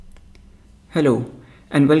Hello,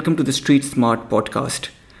 and welcome to the Street Smart podcast.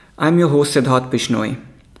 I'm your host Siddharth Bishnoi.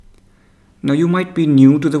 Now, you might be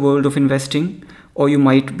new to the world of investing, or you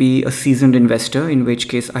might be a seasoned investor, in which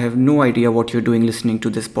case I have no idea what you're doing listening to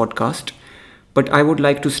this podcast. But I would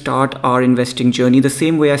like to start our investing journey the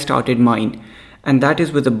same way I started mine, and that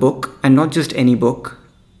is with a book, and not just any book.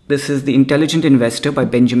 This is The Intelligent Investor by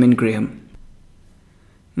Benjamin Graham.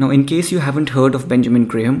 Now, in case you haven't heard of Benjamin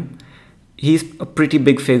Graham, he's a pretty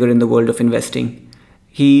big figure in the world of investing.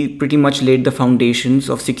 He pretty much laid the foundations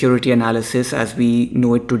of security analysis as we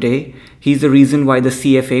know it today. He's the reason why the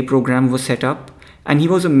CFA program was set up, and he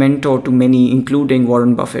was a mentor to many, including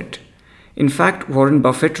Warren Buffett. In fact, Warren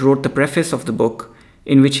Buffett wrote the preface of the book,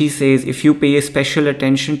 in which he says if you pay special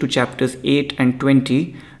attention to chapters 8 and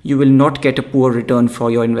 20, you will not get a poor return for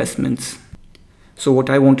your investments. So what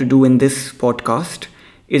I want to do in this podcast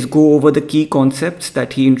is go over the key concepts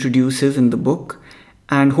that he introduces in the book,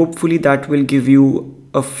 and hopefully that will give you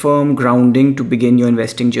a firm grounding to begin your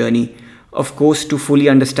investing journey. Of course, to fully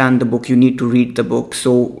understand the book, you need to read the book.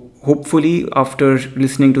 So hopefully after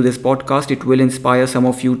listening to this podcast, it will inspire some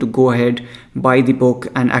of you to go ahead, buy the book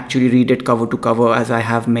and actually read it cover to cover as I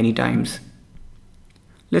have many times.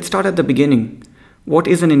 Let's start at the beginning. What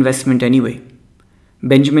is an investment anyway?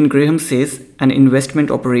 Benjamin Graham says an investment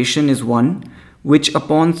operation is one which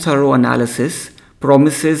upon thorough analysis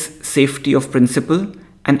promises safety of principal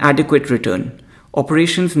and adequate return.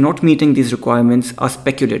 Operations not meeting these requirements are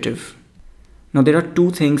speculative. Now there are two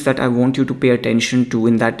things that I want you to pay attention to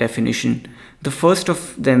in that definition. The first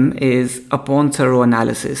of them is upon thorough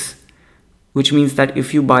analysis, which means that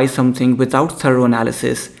if you buy something without thorough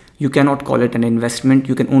analysis, you cannot call it an investment,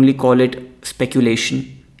 you can only call it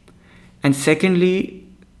speculation. And secondly,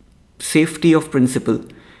 safety of principal.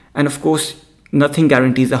 And of course, nothing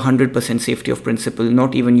guarantees 100% safety of principal,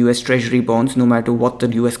 not even US Treasury bonds, no matter what the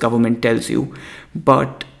US government tells you.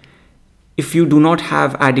 But if you do not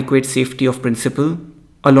have adequate safety of principal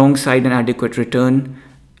alongside an adequate return,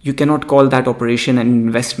 you cannot call that operation an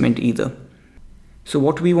investment either. So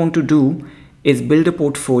what we want to do is build a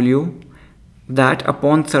portfolio that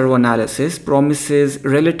upon thorough analysis promises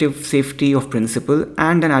relative safety of principal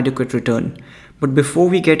and an adequate return. But before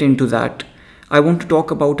we get into that, I want to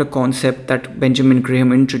talk about a concept that Benjamin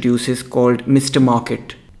Graham introduces called Mr.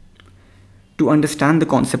 Market. To understand the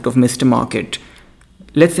concept of Mr. Market,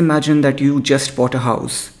 let's imagine that you just bought a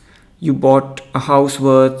house. You bought a house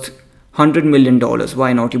worth $100 million.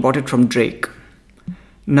 Why not? You bought it from Drake.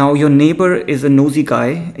 Now your neighbor is a nosy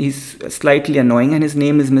guy. He's slightly annoying and his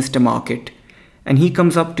name is Mr. Market. And he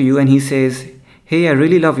comes up to you and he says, "Hey, I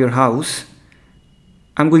really love your house.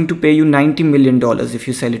 I'm going to pay you $90 million if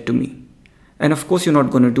you sell it to me." And of course, you're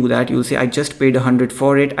not going to do that. You'll say, "I just paid 100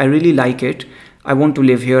 for it. I really like it. I want to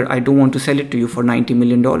live here. I don't want to sell it to you for $90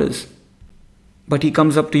 million. But he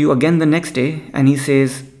comes up to you again the next day and he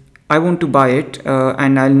says, "I want to buy it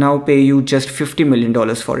and I'll now pay you just $50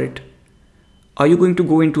 million for it." Are you going to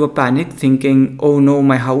go into a panic thinking, "Oh no,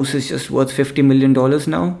 my house is just worth $50 million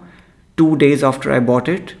now, 2 days after I bought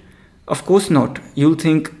it"? Of course not. You'll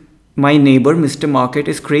think, "My neighbor, Mr. Market,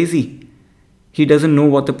 is crazy. He doesn't know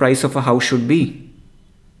what the price of a house should be."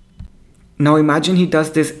 Now imagine he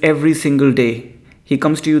does this every single day. He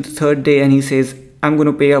comes to you the third day and he says, "I'm going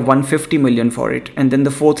to pay $150 million for it." And then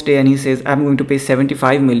the fourth day and he says, "I'm going to pay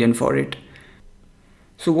 $75 million for it."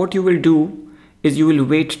 So what you will do is you will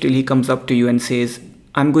wait till he comes up to you and says,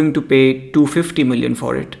 "I'm going to pay $250 million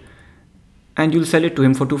for it." And you'll sell it to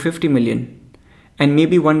him for $250 million. And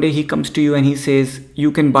maybe one day he comes to you and he says,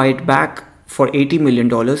 "You can buy it back for $80 million,"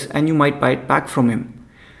 and you might buy it back from him.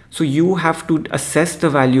 So you have to assess the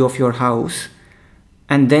value of your house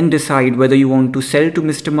and then decide whether you want to sell to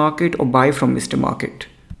Mr. Market or buy from Mr. Market.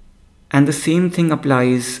 And the same thing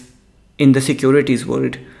applies in the securities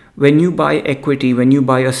world. When you buy equity, when you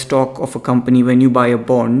buy a stock of a company, when you buy a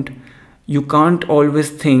bond, you can't always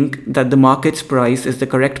think that the market's price is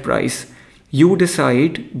the correct price. You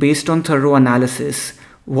decide based on thorough analysis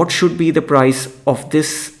what should be the price of this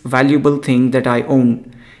valuable thing that I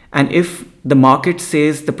own. And if the market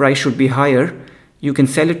says the price should be higher, you can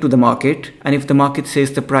sell it to the market. And if the market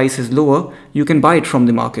says the price is lower, you can buy it from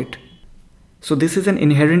the market. So this is an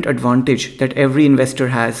inherent advantage that every investor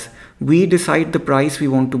has. We decide the price we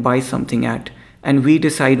want to buy something at, and we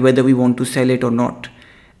decide whether we want to sell it or not.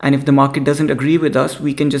 And if the market doesn't agree with us,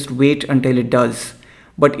 we can just wait until it does.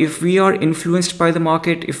 But if we are influenced by the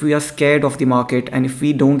market, if we are scared of the market, and if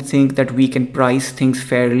we don't think that we can price things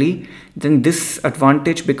fairly, then this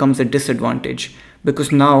advantage becomes a disadvantage.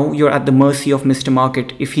 Because now you're at the mercy of Mr.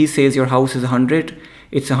 Market. If he says your house is 100,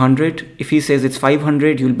 it's 100. If he says it's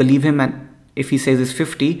 500, you'll believe him and if he says is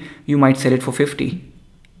 50, you might sell it for 50.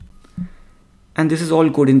 And this is all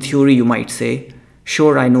good in theory, you might say.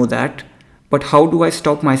 Sure, I know that. But how do I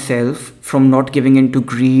stop myself from not giving in to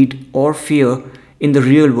greed or fear in the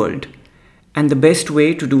real world? And the best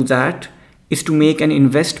way to do that is to make an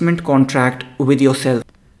investment contract with yourself.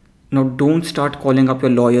 Now, don't start calling up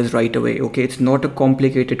your lawyers right away, okay? It's not a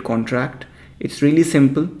complicated contract. It's really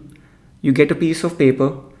simple. You get a piece of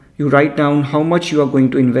paper, you write down how much you are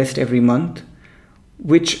going to invest every month,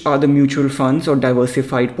 which are the mutual funds or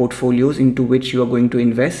diversified portfolios into which you are going to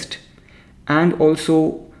invest, and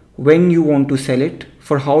also when you want to sell it,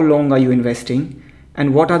 for how long are you investing,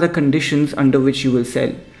 and what are the conditions under which you will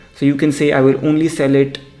sell. So you can say, I will only sell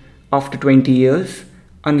it after 20 years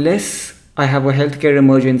unless I have a healthcare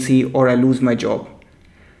emergency or I lose my job.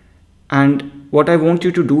 And what I want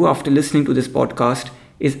you to do after listening to this podcast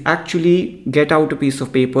is actually get out a piece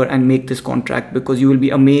of paper and make this contract, because you will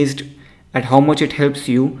be amazed at how much it helps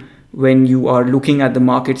you when you are looking at the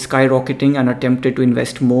market skyrocketing and are tempted to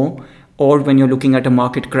invest more, or when you're looking at a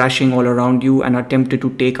market crashing all around you and are tempted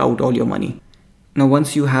to take out all your money. Now,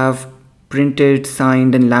 once you have printed,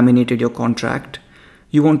 signed, and laminated your contract,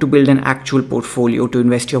 you want to build an actual portfolio to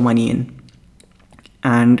invest your money in.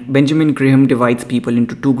 And Benjamin Graham divides people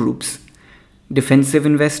into two groups: defensive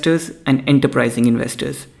investors and enterprising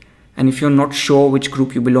investors. And if you're not sure which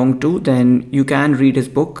group you belong to, then you can read his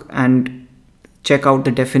book and check out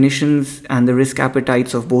the definitions and the risk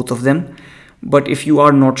appetites of both of them. But if you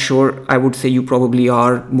are not sure, I would say you probably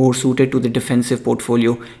are more suited to the defensive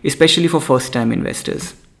portfolio, especially for first-time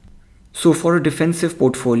investors. So for a defensive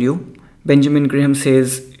portfolio, Benjamin Graham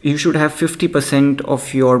says you should have 50%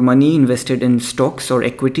 of your money invested in stocks or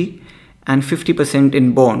equity and 50%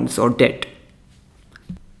 in bonds or debt.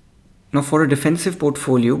 Now, for a defensive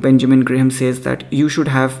portfolio, Benjamin Graham says that you should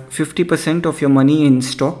have 50% of your money in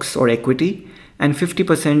stocks or equity and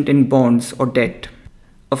 50% in bonds or debt.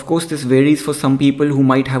 Of course, this varies for some people who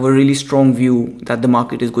might have a really strong view that the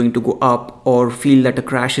market is going to go up or feel that a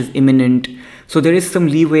crash is imminent. So there is some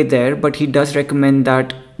leeway there, but he does recommend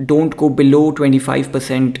that don't go below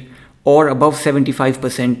 25% or above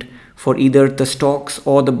 75% for either the stocks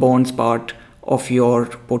or the bonds part of your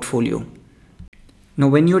portfolio. Now,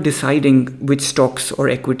 when you're deciding which stocks or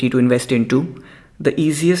equity to invest into, the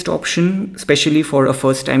easiest option, especially for a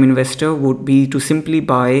first-time investor, would be to simply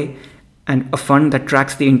buy a fund that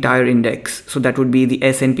tracks the entire index. So that would be the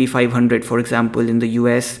S&P 500, for example, in the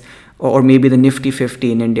US, or maybe the Nifty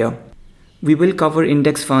 50 in India. We will cover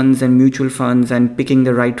index funds and mutual funds and picking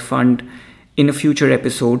the right fund in a future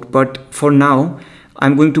episode. But for now,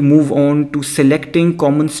 I'm going to move on to selecting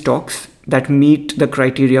common stocks that meet the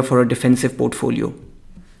criteria for a defensive portfolio.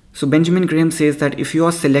 So Benjamin Graham says that if you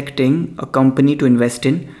are selecting a company to invest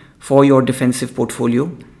in for your defensive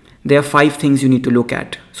portfolio, there are 5 things you need to look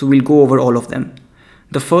at. So we'll go over all of them.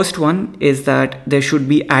 The first one is that there should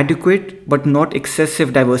be adequate but not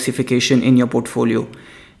excessive diversification in your portfolio.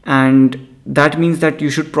 And that means that you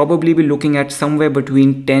should probably be looking at somewhere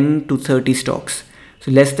between 10 to 30 stocks.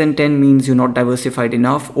 So less than 10 means you're not diversified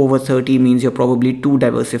enough. Over 30 means you're probably too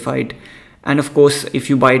diversified. And of course, if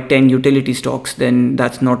you buy 10 utility stocks, then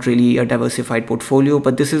that's not really a diversified portfolio,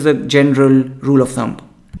 but this is a general rule of thumb.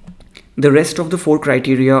 The rest of the 4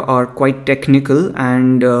 criteria are quite technical,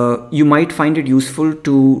 and you might find it useful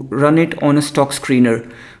to run it on a stock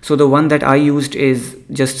screener. So the one that I used is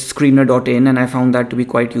just screener.in, and I found that to be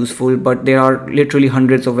quite useful, but there are literally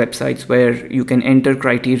hundreds of websites where you can enter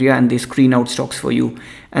criteria and they screen out stocks for you.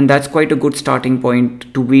 And that's quite a good starting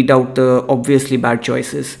point to weed out the obviously bad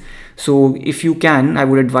choices. So if you can, I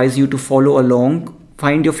would advise you to follow along,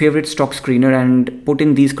 find your favorite stock screener and put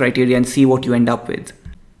in these criteria and see what you end up with.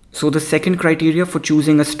 So the second criteria for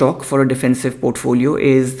choosing a stock for a defensive portfolio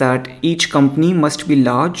is that each company must be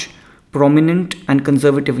large, prominent, and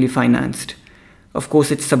conservatively financed. Of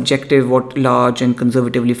course, it's subjective what large and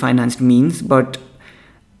conservatively financed means, but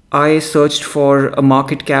I searched for a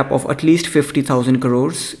market cap of at least 50,000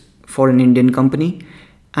 crores for an Indian company.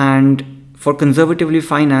 And for conservatively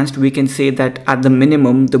financed, we can say that at the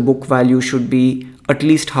minimum, the book value should be at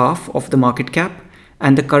least half of the market cap,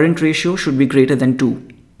 and the current ratio should be greater than 2.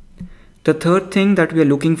 The third thing that we are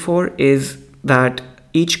looking for is that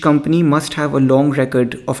each company must have a long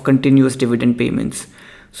record of continuous dividend payments.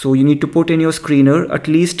 So you need to put in your screener at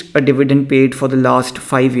least a dividend paid for the last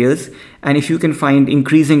 5 years. And if you can find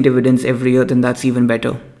increasing dividends every year, then that's even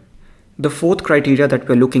better. The fourth criteria that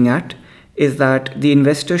we're looking at is that the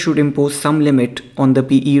investor should impose some limit on the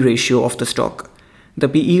PE ratio of the stock. The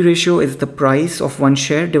PE ratio is the price of one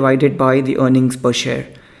share divided by the earnings per share.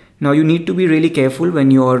 Now you need to be really careful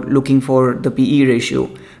when you are looking for the PE ratio,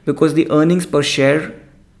 because the earnings per share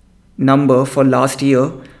number for last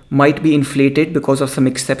year might be inflated because of some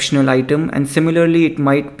exceptional item, and similarly it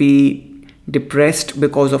might be depressed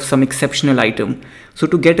because of some exceptional item. So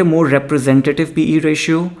to get a more representative PE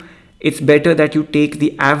ratio, it's better that you take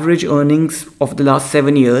the average earnings of the last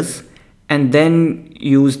 7 years and then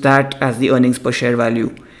use that as the earnings per share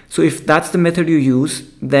value. So if that's the method you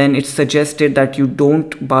use, then it's suggested that you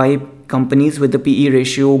don't buy companies with the PE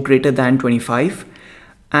ratio greater than 25.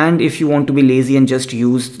 And if you want to be lazy and just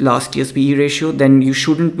use last year's PE ratio, then you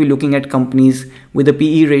shouldn't be looking at companies with a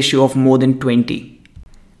PE ratio of more than 20.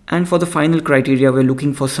 And for the final criteria, we're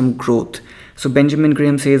looking for some growth. So Benjamin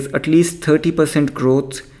Graham says at least 30%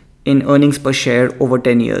 growth in earnings per share over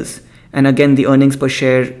 10 years. And again, the earnings per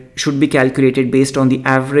share should be calculated based on the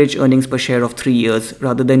average earnings per share of 3 years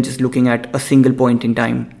rather than just looking at a single point in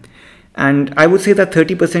time. And I would say that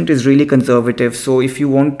 30% is really conservative. So if you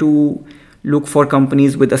want to look for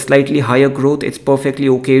companies with a slightly higher growth, it's perfectly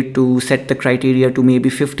okay to set the criteria to maybe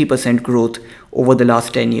 50% growth over the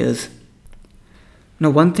last 10 years. Now,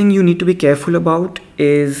 one thing you need to be careful about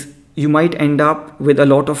is you might end up with a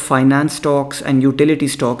lot of finance stocks and utility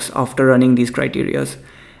stocks after running these criteria.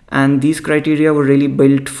 And these criteria were really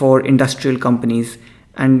built for industrial companies.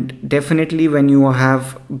 And definitely when you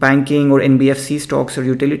have banking or NBFC stocks or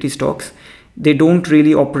utility stocks, they don't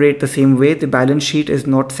really operate the same way. The balance sheet is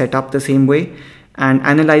not set up the same way. And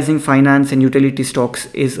analyzing finance and utility stocks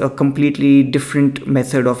is a completely different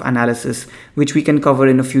method of analysis, which we can cover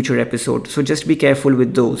in a future episode. So just be careful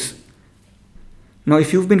with those. Now,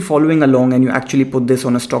 if you've been following along and you actually put this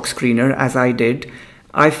on a stock screener, as I did,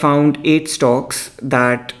 I found 8 stocks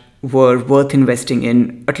that were worth investing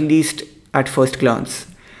in, at least at first glance.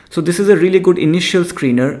 So this is a really good initial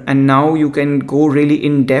screener, and now you can go really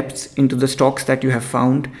in depth into the stocks that you have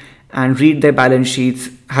found and read their balance sheets,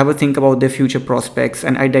 have a think about their future prospects,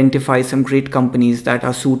 and identify some great companies that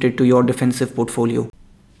are suited to your defensive portfolio.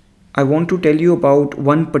 I want to tell you about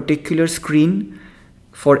one particular screen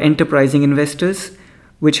for enterprising investors,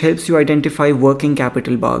 which helps you identify working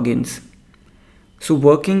capital bargains. So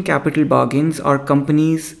working capital bargains are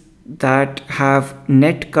companies that have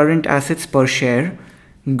net current assets per share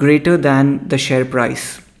greater than the share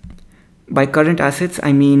price. By current assets,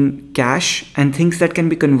 I mean cash and things that can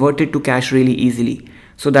be converted to cash really easily.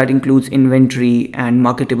 So that includes inventory and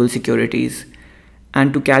marketable securities.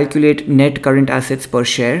 And to calculate net current assets per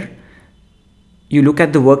share, you look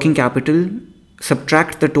at the working capital,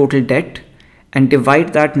 subtract the total debt, and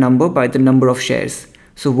divide that number by the number of shares.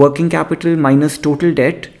 So working capital minus total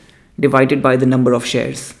debt divided by the number of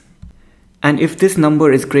shares. And if this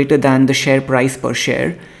number is greater than the share price per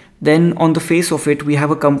share, then on the face of it, we have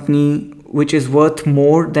a company which is worth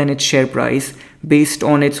more than its share price based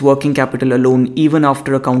on its working capital alone, even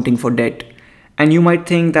after accounting for debt. And you might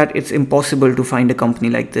think that it's impossible to find a company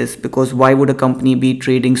like this, because why would a company be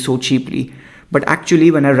trading so cheaply? But actually,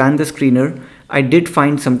 when I ran the screener, I did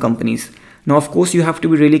find some companies. Now, of course, you have to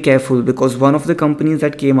be really careful, because one of the companies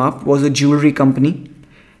that came up was a jewelry company,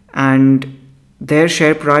 and their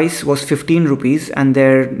share price was 15 rupees and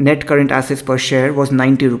their net current assets per share was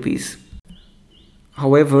 90 rupees.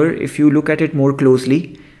 However, if you look at it more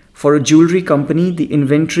closely, for a jewelry company, the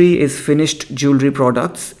inventory is finished jewelry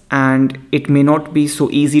products, and it may not be so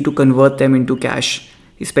easy to convert them into cash,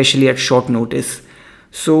 especially at short notice.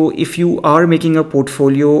 So if you are making a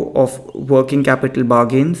portfolio of working capital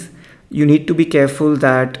bargains, you need to be careful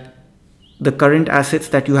that the current assets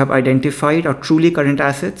that you have identified are truly current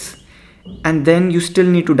assets, and then you still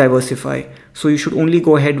need to diversify. So you should only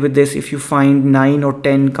go ahead with this if you find 9 or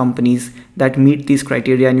 10 companies that meet these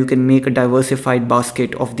criteria, and you can make a diversified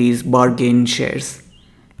basket of these bargain shares.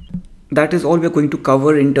 That is all we're going to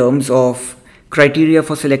cover in terms of criteria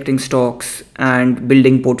for selecting stocks and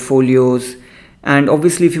building portfolios. And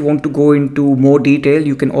obviously, if you want to go into more detail,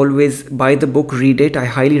 you can always buy the book, read it. I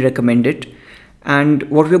highly recommend it. And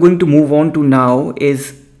what we're going to move on to now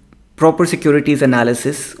is proper securities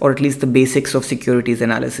analysis, or at least the basics of securities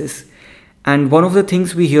analysis. And one of the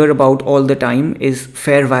things we hear about all the time is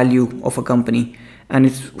fair value of a company. And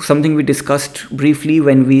it's something we discussed briefly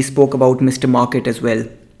when we spoke about Mr. Market as well.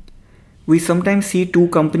 We sometimes see two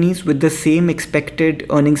companies with the same expected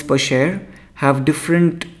earnings per share have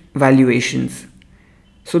different valuations.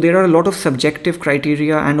 So there are a lot of subjective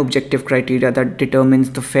criteria and objective criteria that determines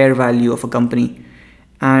the fair value of a company.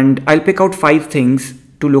 And I'll pick out 5 things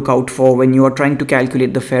to look out for when you are trying to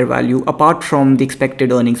calculate the fair value apart from the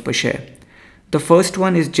expected earnings per share. The first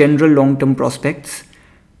one is general long-term prospects.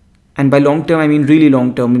 And by long-term, I mean really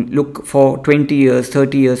long-term. Look for 20 years,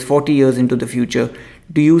 30 years, 40 years into the future.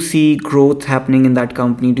 Do you see growth happening in that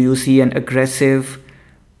company? Do you see an aggressive,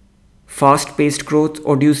 fast-paced growth,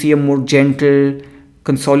 or do you see a more gentle,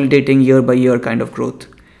 consolidating year by year kind of growth?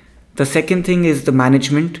 The second thing is the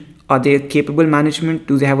management. Are they capable management?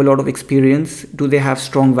 Do they have a lot of experience? Do they have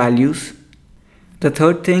strong values? The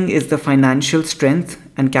third thing is the financial strength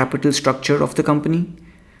and capital structure of the company.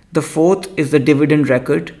 The fourth is the dividend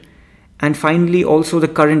record. And finally, also the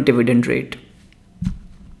current dividend rate.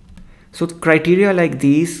 So criteria like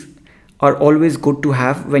these are always good to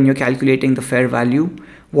have when you're calculating the fair value.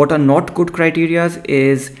 What are not good criteria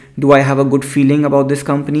is, do I have a good feeling about this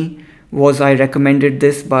company? Was I recommended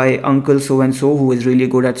this by uncle so and so who is really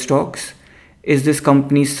good at stocks? Is this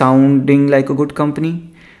company sounding like a good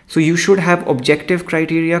company? So you should have objective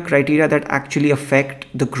criteria that actually affect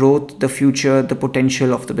the growth, the future, the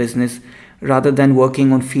potential of the business, rather than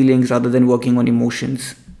working on feelings, rather than working on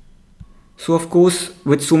emotions. So of course,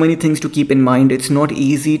 with so many things to keep in mind, it's not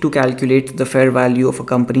easy to calculate the fair value of a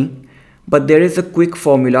company. But there is a quick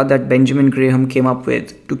formula that Benjamin Graham came up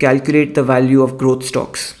with to calculate the value of growth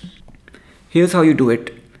stocks. Here's how you do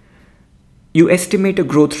it. You estimate a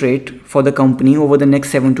growth rate for the company over the next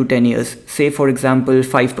 7 to 10 years, say for example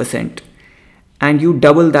 5%, and you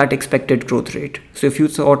double that expected growth rate. So if you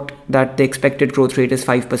thought that the expected growth rate is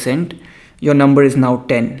 5%, your number is now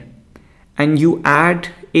 10. And you add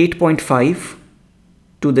 8.5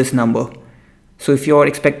 to this number. So if your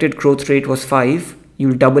expected growth rate was 5,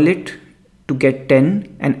 you'll double it to get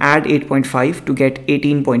 10 and add 8.5 to get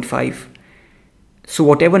 18.5. So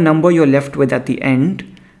whatever number you're left with at the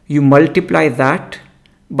end, you multiply that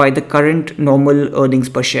by the current normal earnings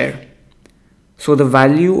per share. So the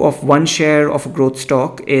value of one share of a growth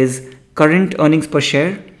stock is current earnings per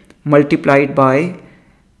share multiplied by,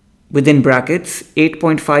 within brackets,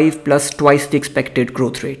 8.5 plus twice the expected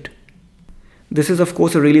growth rate. This is of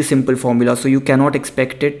course a really simple formula, so you cannot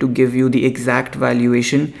expect it to give you the exact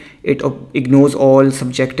valuation. It ignores all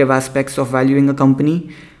subjective aspects of valuing a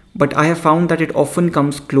company, but I have found that it often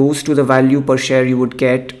comes close to the value per share you would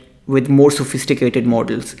get with more sophisticated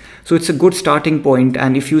models. So it's a good starting point,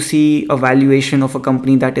 and if you see a valuation of a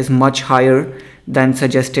company that is much higher than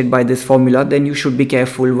suggested by this formula, then you should be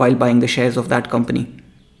careful while buying the shares of that company.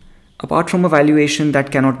 Apart from a valuation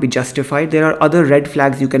that cannot be justified, there are other red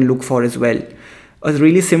flags you can look for as well. A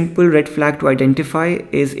really simple red flag to identify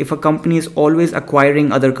is if a company is always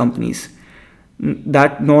acquiring other companies.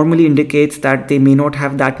 That normally indicates that they may not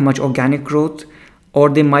have that much organic growth, or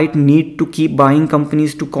they might need to keep buying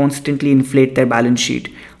companies to constantly inflate their balance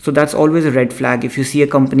sheet. So that's always a red flag if you see a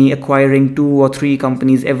company acquiring 2 or 3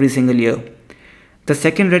 companies every single year. The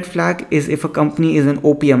second red flag is if a company is an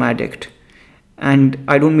opium addict. And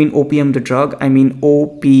I don't mean opium the drug, I mean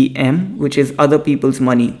OPM, which is other people's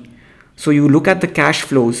money. So you look at the cash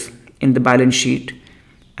flows in the balance sheet,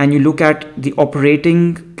 and you look at the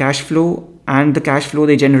operating cash flow and the cash flow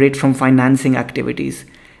they generate from financing activities.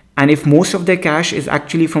 And if most of their cash is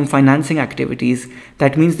actually from financing activities,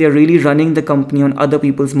 that means they're really running the company on other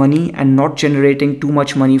people's money and not generating too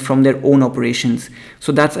much money from their own operations.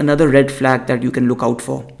 So that's another red flag that you can look out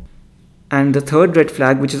for. And the third red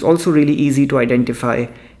flag, which is also really easy to identify,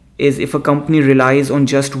 is if a company relies on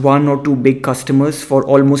just 1 or 2 big customers for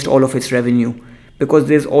almost all of its revenue. Because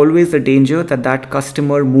there's always the danger that that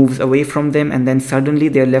customer moves away from them and then suddenly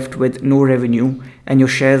they're left with no revenue and your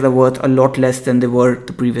shares are worth a lot less than they were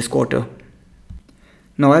the previous quarter.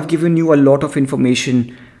 Now I've given you a lot of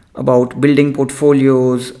information about building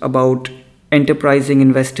portfolios, about enterprising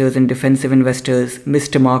investors and defensive investors,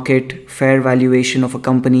 Mr. Market, fair valuation of a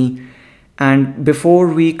company. And before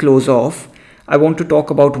we close off, I want to talk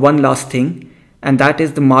about one last thing, and that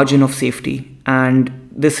is the margin of safety. And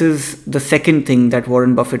this is the second thing that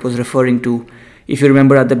Warren Buffett was referring to. If you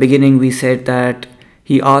remember at the beginning, we said that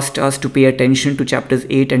he asked us to pay attention to chapters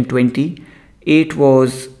 8 and 20. 8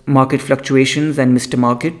 was market fluctuations and Mr.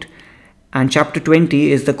 Market. And chapter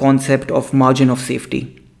 20 is the concept of margin of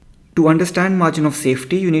safety. To understand margin of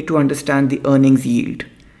safety, you need to understand the earnings yield.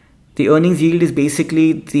 The earnings yield is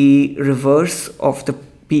basically the reverse of the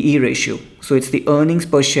PE ratio. So it's the earnings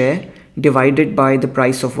per share divided by the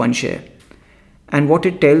price of one share. And what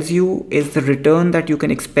it tells you is the return that you can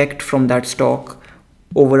expect from that stock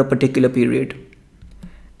over a particular period.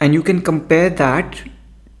 And you can compare that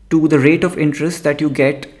to the rate of interest that you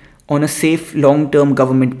get on a safe long-term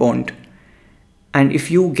government bond. And if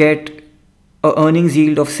you get a earnings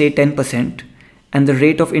yield of say 10% and the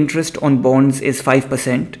rate of interest on bonds is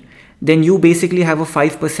 5%, then you basically have a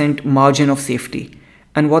 5% margin of safety.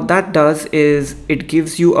 And what that does is it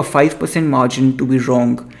gives you a 5% margin to be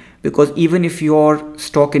wrong. Because even if your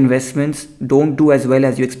stock investments don't do as well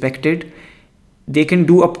as you expected, they can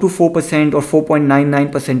do up to 4% or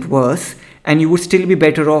 4.99% worse, and you would still be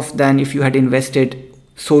better off than if you had invested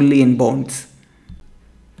solely in bonds.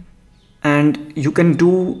 And you can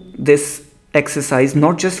do this exercise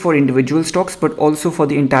not just for individual stocks but also for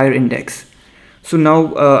the entire index. So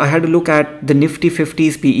now I had a look at the Nifty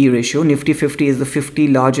 50's PE ratio. Nifty 50 is the 50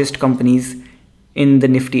 largest companies in the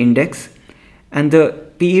Nifty index, and the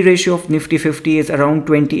PE ratio of Nifty 50 is around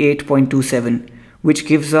 28.27, which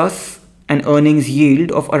gives us an earnings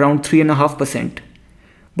yield of around 3.5%.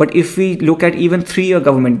 But if we look at even 3-year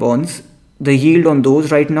government bonds, the yield on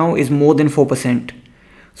those right now is more than 4%.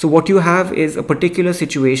 So what you have is a particular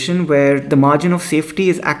situation where the margin of safety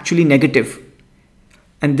is actually negative.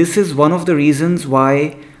 And this is one of the reasons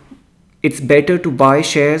why it's better to buy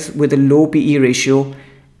shares with a low PE ratio,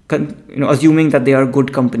 assuming that they are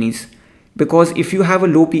good companies. Because if you have a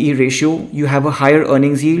low PE ratio, you have a higher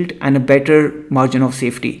earnings yield and a better margin of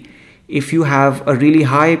safety. If you have a really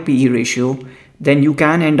high PE ratio, then you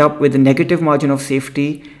can end up with a negative margin of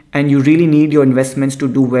safety, and you really need your investments to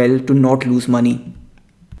do well to not lose money.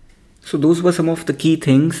 So those were some of the key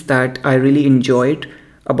things that I really enjoyed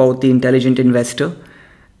about The Intelligent Investor.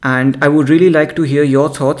 And I would really like to hear your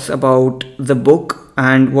thoughts about the book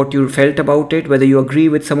and what you felt about it, whether you agree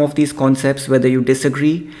with some of these concepts, whether you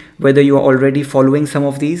disagree, whether you are already following some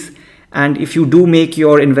of these. And if you do make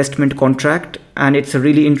your investment contract and it's a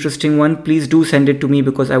really interesting one, please do send it to me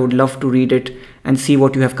because I would love to read it and see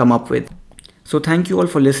what you have come up with. So thank you all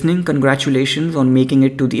for listening. Congratulations on making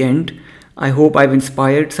it to the end. I hope I've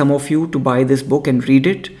inspired some of you to buy this book and read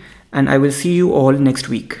it, and I will see you all next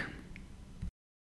week.